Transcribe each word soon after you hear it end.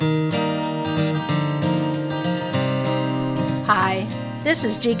This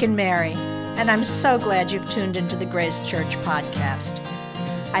is Deacon Mary, and I'm so glad you've tuned into the Grace Church podcast.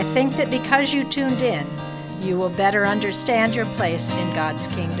 I think that because you tuned in, you will better understand your place in God's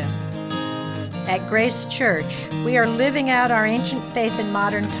kingdom. At Grace Church, we are living out our ancient faith in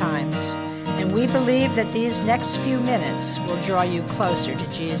modern times, and we believe that these next few minutes will draw you closer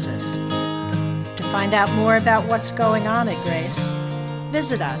to Jesus. To find out more about what's going on at Grace,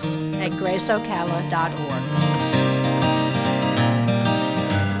 visit us at graceocala.org.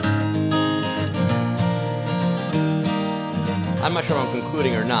 I'm not sure if I'm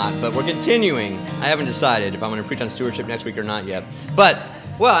concluding or not, but we're continuing. I haven't decided if I'm going to preach on stewardship next week or not yet. But,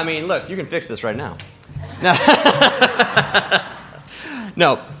 well, I mean, look, you can fix this right now.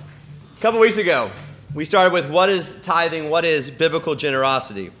 No. A couple weeks ago, we started with what is tithing, what is biblical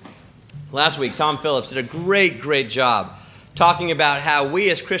generosity. Last week, Tom Phillips did a great job talking about how we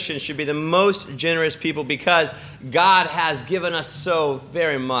as Christians should be the most generous people because God has given us so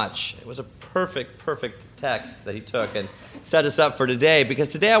very much. It was a perfect text that he took and set us up for today, because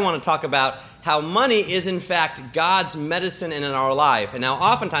today I want to talk about how money is in fact God's medicine in our life. And now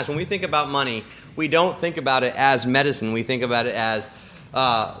oftentimes when we think about money, we don't think about it as medicine. We think about it as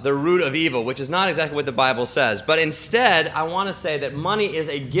the root of evil, which is not exactly what the Bible says. But instead, I want to say that money is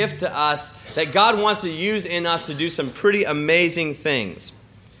a gift to us that God wants to use in us to do some pretty amazing things.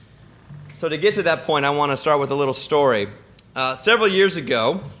 So to get to that point, I want to start with a little story. Several years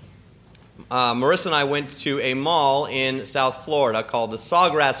ago, Marissa and I went to a mall in South Florida called the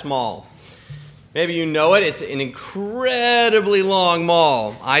Sawgrass Mall. Maybe you know it. It's an incredibly long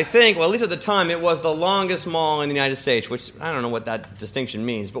mall. I think, well, at least at the time, it was the longest mall in the United States, which I don't know what that distinction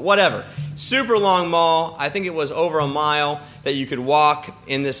means, but whatever. Super long mall. I think it was over a mile that you could walk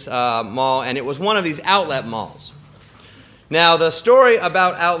in this mall, and it was one of these outlet malls. Now, the story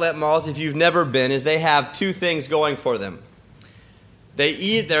about outlet malls, if you've never been, is they have two things going for them.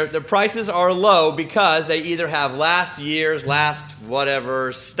 Their prices are low because they either have last year's, last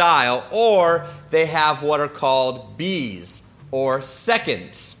whatever style, or they have what are called Bs, or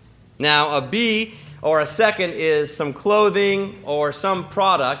seconds. Now, a B or a second is some clothing or some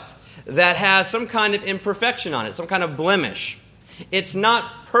product that has some kind of imperfection on it, some kind of blemish. It's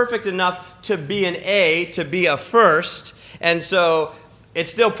not perfect enough to be an A, to be a first, and so it's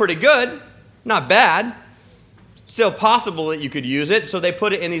still pretty good, not bad. Still possible that you could use it, so they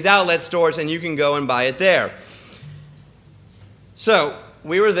put it in these outlet stores and you can go and buy it there. So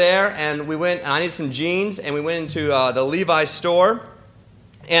we were there and we went, and I needed some jeans, and we went into the Levi's store,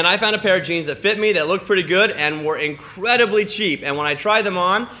 and I found a pair of jeans that fit me, that looked pretty good, and were incredibly cheap. And when I tried them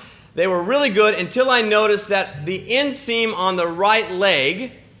on, they were really good until I noticed that the inseam on the right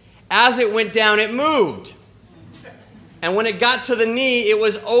leg, as it went down, it moved. And when it got to the knee, it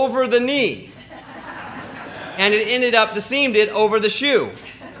was over the knee. And it ended up, the seam did, over the shoe.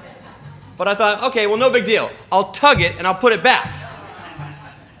 But I thought, okay, well, no big deal. I'll tug it and I'll put it back.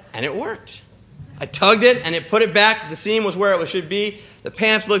 And it worked. I tugged it and it put it back. The seam was where it should be. The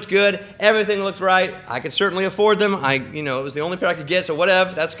pants looked good. Everything looked right. I could certainly afford them. It was the only pair I could get, so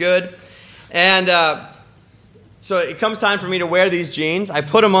whatever, that's good. And so it comes time for me to wear these jeans. I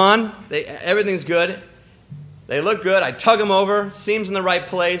put them on. Everything's good. They look good. I tug them over. Seam's in the right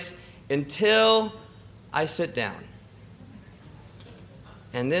place until I sit down,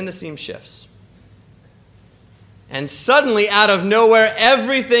 and then the seam shifts. And suddenly, out of nowhere,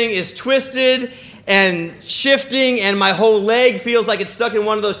 everything is twisted and shifting, and my whole leg feels like it's stuck in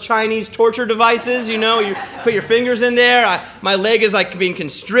one of those Chinese torture devices, you put your fingers in there. My leg is like being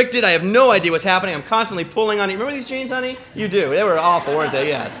constricted. I have no idea what's happening. I'm constantly pulling on it. Remember these jeans, honey? You do. They were awful, weren't they?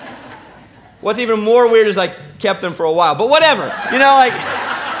 Yes. What's even more weird is I kept them for a while, but whatever.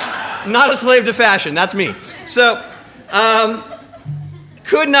 Not a slave to fashion. That's me. So,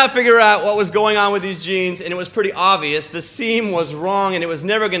 could not figure out what was going on with these jeans, and it was pretty obvious. The seam was wrong, and it was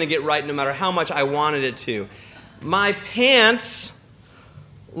never going to get right no matter how much I wanted it to. My pants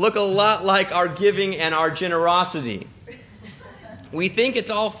look a lot like our giving and our generosity. We think it's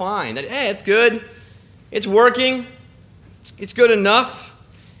all fine. That, hey, it's good. It's working. It's good enough.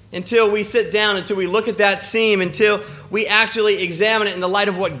 Until we sit down, until we look at that seam, until we actually examine it in the light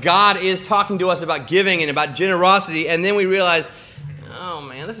of what God is talking to us about giving and about generosity, and then we realize, oh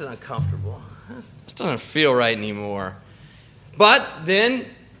man, this is uncomfortable. This doesn't feel right anymore. But then,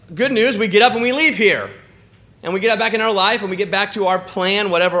 good news, we get up and we leave here. And we get back in our life and we get back to our plan,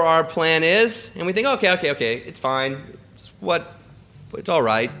 whatever our plan is, and we think, okay, it's fine. It's all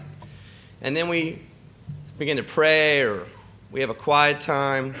right. And then we begin to pray, or we have a quiet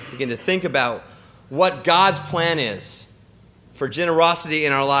time, begin to think about what God's plan is for generosity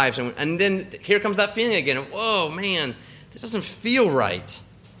in our lives. And then here comes that feeling again of, oh man, This doesn't feel right.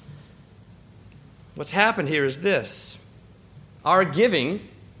 What's happened here is this. Our giving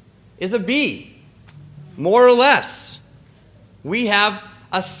is a B, more or less. We have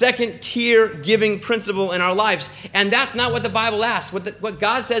a second-tier giving principle in our lives, and that's not what the Bible asks. What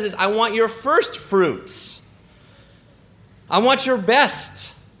God says is, I want your first fruits. I want your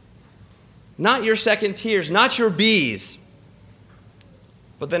best, not your second tiers, not your Bs.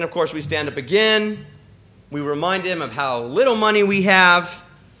 But then, of course, we stand up again. We remind him of how little money we have,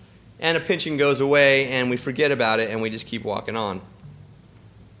 and a pinching goes away, and we forget about it, and we just keep walking on.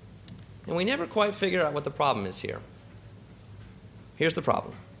 And we never quite figure out what the problem is here. Here's the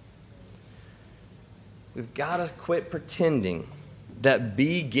problem. We've got to quit pretending that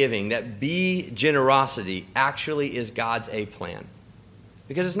B giving, that B generosity actually is God's A plan.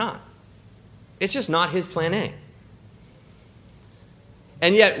 Because it's not. It's just not his plan A.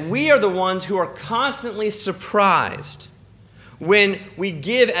 And yet we are the ones who are constantly surprised when we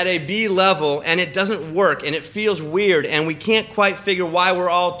give at a B level and it doesn't work and it feels weird and we can't quite figure why we're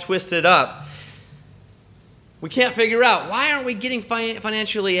all twisted up. We can't figure out, why aren't we getting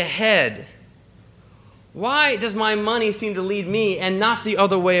financially ahead? Why does my money seem to lead me and not the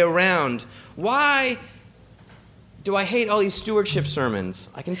other way around? Why do I hate all these stewardship sermons?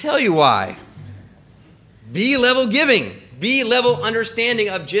 I can tell you why. B-level giving, B-level understanding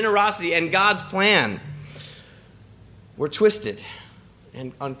of generosity and God's plan. We're twisted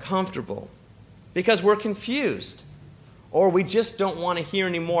and uncomfortable because we're confused. Or we just don't want to hear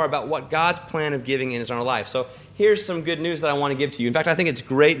any more about what God's plan of giving is in our life. So here's some good news that I want to give to you. In fact, I think it's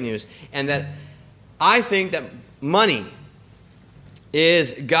great news. And that I think that money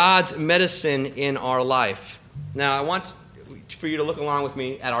is God's medicine in our life. Now, I want for you to look along with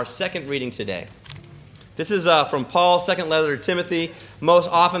me at our second reading today. This is from Paul's second letter to Timothy, most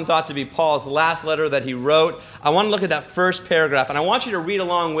often thought to be Paul's last letter that he wrote. I want to look at that first paragraph, and I want you to read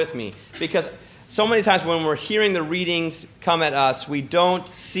along with me, because so many times when we're hearing the readings come at us, we don't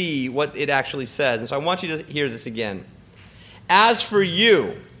see what it actually says. And so I want you to hear this again. As for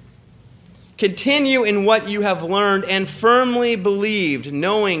you, continue in what you have learned and firmly believed,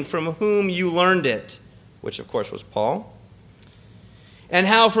 knowing from whom you learned it, which of course was Paul, and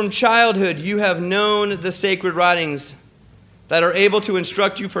how from childhood you have known the sacred writings that are able to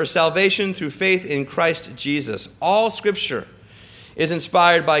instruct you for salvation through faith in Christ Jesus. All Scripture is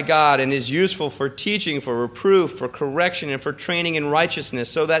inspired by God and is useful for teaching, for reproof, for correction, and for training in righteousness,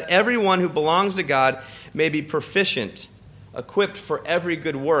 so that everyone who belongs to God may be proficient, equipped for every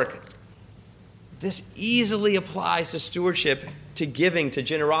good work. This easily applies to stewardship, to giving, to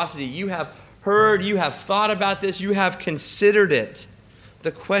generosity. You have heard, you have thought about this, you have considered it.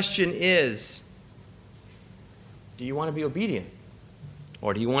 The question is, do you want to be obedient?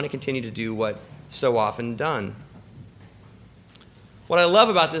 Or do you want to continue to do what so often done? What I love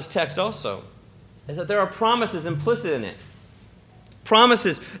about this text also is that there are promises implicit in it.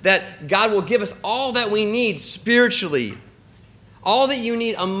 Promises that God will give us all that we need spiritually, all that you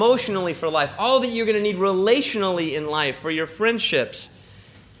need emotionally for life, all that you're going to need relationally in life for your friendships.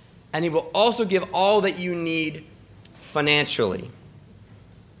 And he will also give all that you need financially.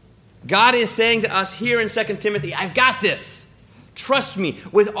 God is saying to us here in 2 Timothy, I've got this. Trust me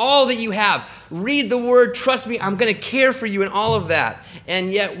with all that you have. Read the word, trust me, I'm going to care for you in all of that.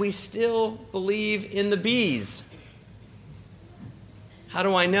 And yet we still believe in the B's. How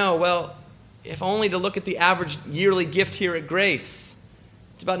do I know? Well, if only to look at the average yearly gift here at Grace.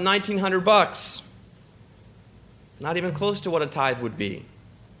 It's about $1,900. Not even close to what a tithe would be.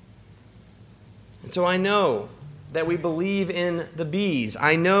 And so I know that we believe in the B's.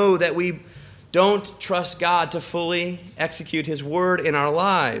 I know that we don't trust God to fully execute his word in our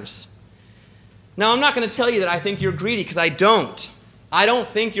lives. Now, I'm not going to tell you that I think you're greedy, because I don't. I don't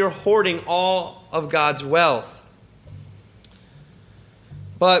think you're hoarding all of God's wealth.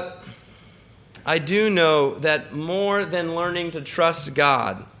 But I do know that more than learning to trust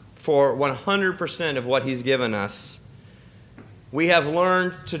God for 100% of what he's given us, we have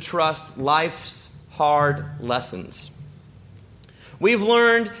learned to trust life's hard lessons. We've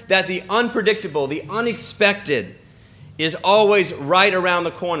learned that the unpredictable, the unexpected, is always right around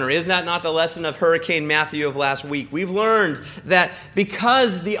the corner. Isn't that not the lesson of Hurricane Matthew of last week? We've learned that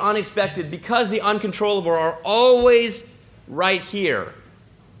because the unexpected, because the uncontrollable are always right here,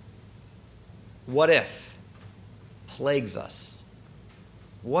 what if plagues us?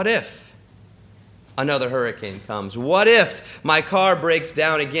 What if another hurricane comes? What if my car breaks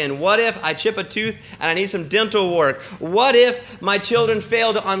down again? What if I chip a tooth and I need some dental work? What if my children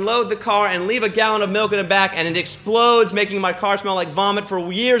fail to unload the car and leave a gallon of milk in the back and it explodes, making my car smell like vomit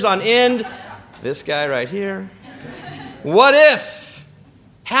for years on end? This guy right here. What if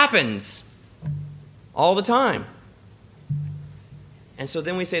happens all the time. And so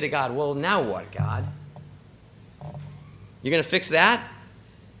then we say to God, well, now what, God? You're going to fix that?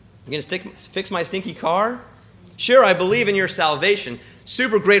 You're going to fix my stinky car? Sure, I believe in your salvation.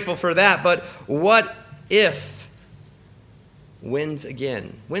 Super grateful for that. But what if wins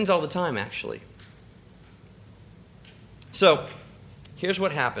again? Wins all the time, actually. So, here's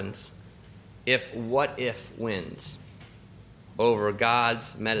what happens if what if wins over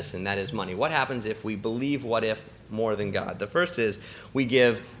God's medicine, that is money. What happens if we believe what if more than God? The first is we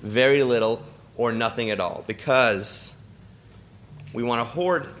give very little or nothing at all because we want to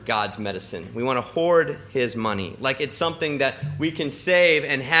hoard God's medicine. We want to hoard his money. Like it's something that we can save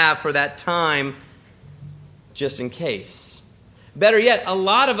and have for that time just in case. Better yet, a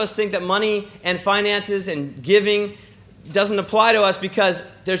lot of us think that money and finances and giving doesn't apply to us because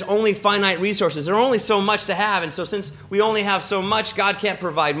there's only finite resources. There's only so much to have. And so since we only have so much, God can't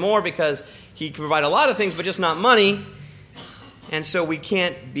provide more because he can provide a lot of things, but just not money. And so we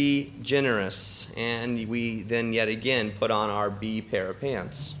can't be generous. And we then yet again put on our B pair of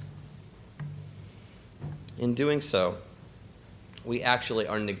pants. In doing so, we actually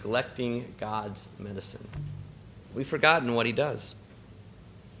are neglecting God's medicine. We've forgotten what he does.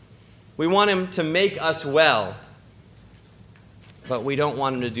 We want him to make us well, but we don't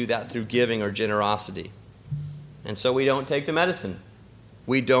want him to do that through giving or generosity. And so we don't take the medicine.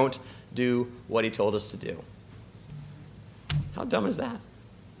 We don't do what he told us to do. How dumb is that?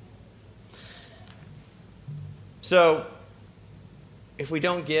 So, if we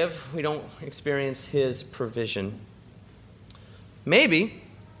don't give, we don't experience his provision. Maybe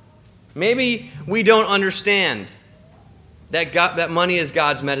we don't understand that money is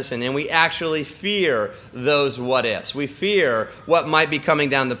God's medicine, and we actually fear those what-ifs. We fear what might be coming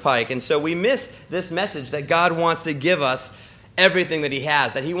down the pike, and so we miss this message that God wants to give us everything that he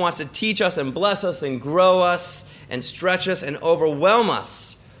has, that he wants to teach us and bless us and grow us and stretch us and overwhelm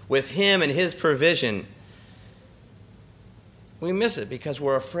us with him and his provision. We miss it because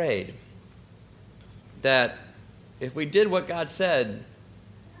we're afraid that if we did what God said,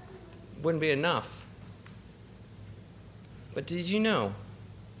 it wouldn't be enough. But did you know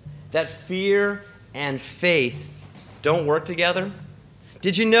that fear and faith don't work together?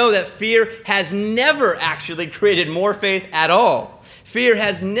 Did you know that fear has never actually created more faith at all? Fear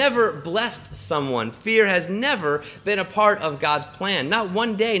has never blessed someone. Fear has never been a part of God's plan. Not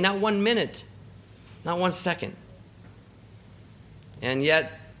one day, not 1 minute, not 1 second. And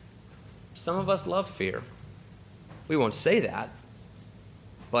yet, some of us love fear. We won't say that,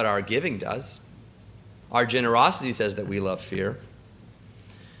 but our giving does. Our generosity says that we love fear.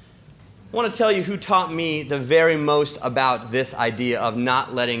 I want to tell you who taught me the very most about this idea of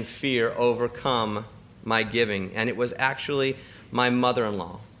not letting fear overcome my giving. And it was actually my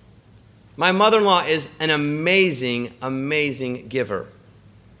mother-in-law. My mother-in-law is an amazing, amazing giver.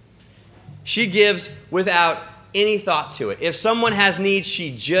 She gives without any thought to it. If someone has needs,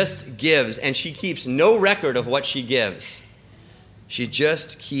 she just gives, and she keeps no record of what she gives. She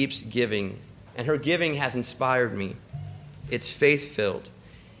just keeps giving. And her giving has inspired me. It's faith-filled.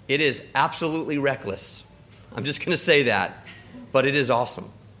 It is absolutely reckless. I'm just going to say that. But it is awesome.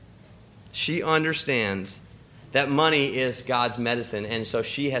 She understands that money is God's medicine, and so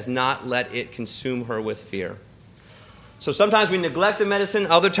she has not let it consume her with fear. So sometimes we neglect the medicine,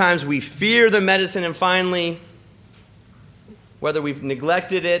 other times we fear the medicine, and finally, whether we've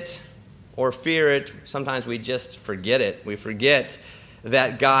neglected it or fear it, sometimes we just forget it. We forget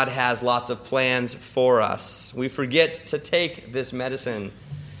that God has lots of plans for us. We forget to take this medicine,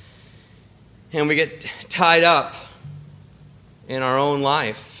 and we get tied up in our own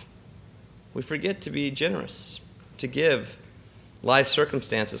life. We forget to be generous, to give. Life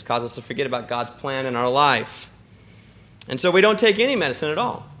circumstances cause us to forget about God's plan in our life. And so we don't take any medicine at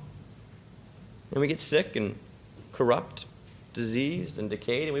all. And we get sick and corrupt, diseased and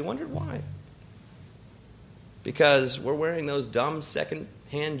decayed, and we wondered why. Because we're wearing those dumb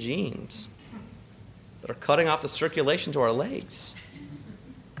second-hand jeans that are cutting off the circulation to our legs,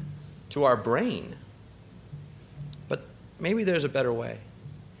 to our brain. But maybe there's a better way.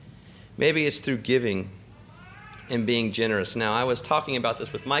 Maybe it's through giving and being generous. Now, I was talking about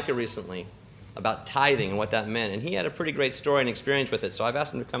this with Micah recently, about tithing and what that meant, and he had a pretty great story and experience with it, so I've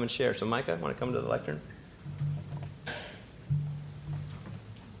asked him to come and share. So, Micah, want to come to the lectern?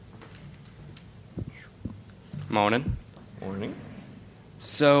 Morning. Morning.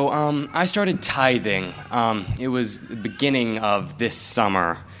 So, I started tithing. It was the beginning of this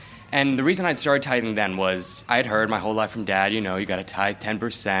summer. And the reason I'd started tithing then was I'd heard my whole life from Dad, you got to tithe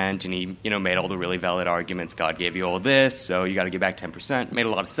 10%, and he, made all the really valid arguments. God gave you all this, so you got to give back 10%. Made a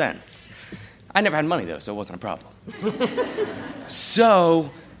lot of sense. I never had money, though, so it wasn't a problem.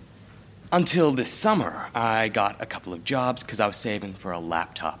 So, until this summer, I got a couple of jobs because I was saving for a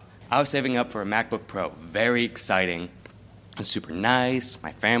laptop. I was saving up for a MacBook Pro. Very exciting. It was super nice.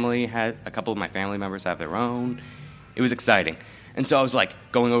 A couple of my family members have their own. It was exciting. And so I was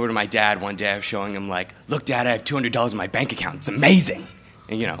going over to my dad one day. I was showing him look, Dad, I have $200 in my bank account. It's amazing.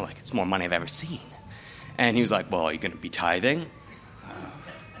 And it's more money I've ever seen. And he was like, well, are you going to be tithing?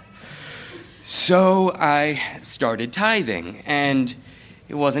 So I started tithing, and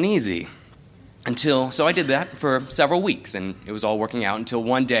it wasn't easy so I did that for several weeks, and it was all working out until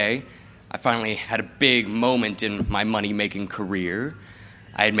one day I finally had a big moment in my money-making career.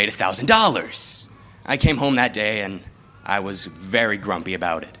 I had made $1,000. I came home that day, and I was very grumpy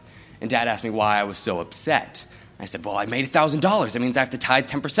about it. And Dad asked me why I was so upset. I said, well, I made $1,000. That means I have to tithe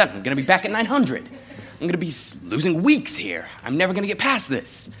 10%. I'm going to be back at $900. I'm going to be losing weeks here. I'm never going to get past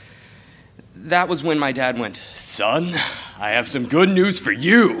this. That was when my dad went, son, I have some good news for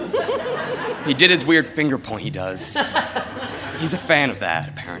you. He did his weird finger point he does. He's a fan of that,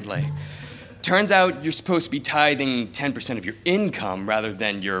 apparently. Turns out you're supposed to be tithing 10% of your income rather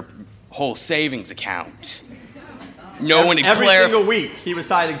than your whole savings account. Every single week, he was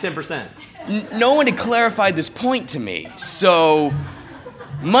tithing 10%. No one had clarified this point to me, so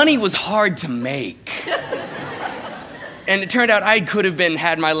money was hard to make. And it turned out I could have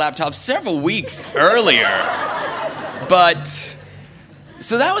had my laptop several weeks earlier. But,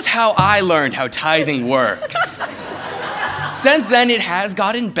 so that was how I learned how tithing works. Since then, it has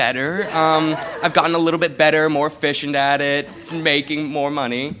gotten better. I've gotten a little bit better, more efficient at it. It's making more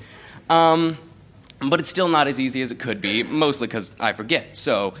money. But it's still not as easy as it could be, mostly because I forget.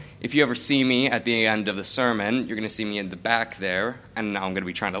 So if you ever see me at the end of the sermon, you're going to see me in the back there, and now I'm going to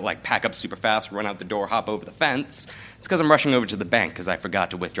be trying to pack up super fast, run out the door, hop over the fence. It's because I'm rushing over to the bank because I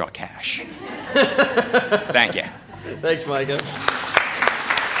forgot to withdraw cash. Thank you. Thanks, Micah.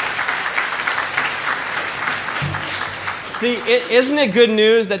 See, isn't it good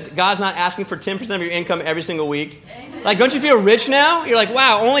news that God's not asking for 10% of your income every single week? Don't you feel rich now? You're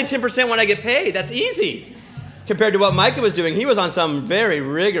wow, only 10% when I get paid. That's easy. Compared to what Micah was doing, he was on some very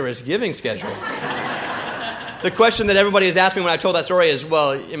rigorous giving schedule. The question that everybody has asked me when I told that story is,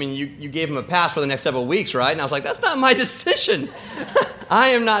 well, you gave him a pass for the next several weeks, right? And I was like, that's not my decision. I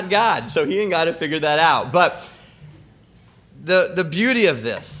am not God, so he ain't got to figure that out. But the beauty of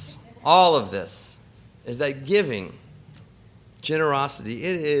this, all of this, is that giving, generosity,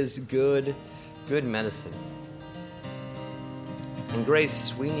 it is good medicine. And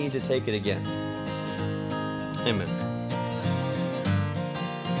grace, we need to take it again. Amen.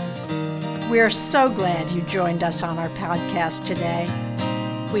 We are so glad you joined us on our podcast today.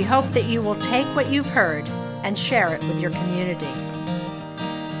 We hope that you will take what you've heard and share it with your community.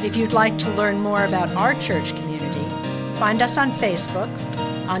 If you'd like to learn more about our church community, find us on Facebook,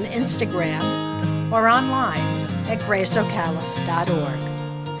 on Instagram, or online at graceocala.org.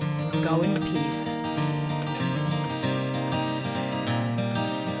 Go in peace.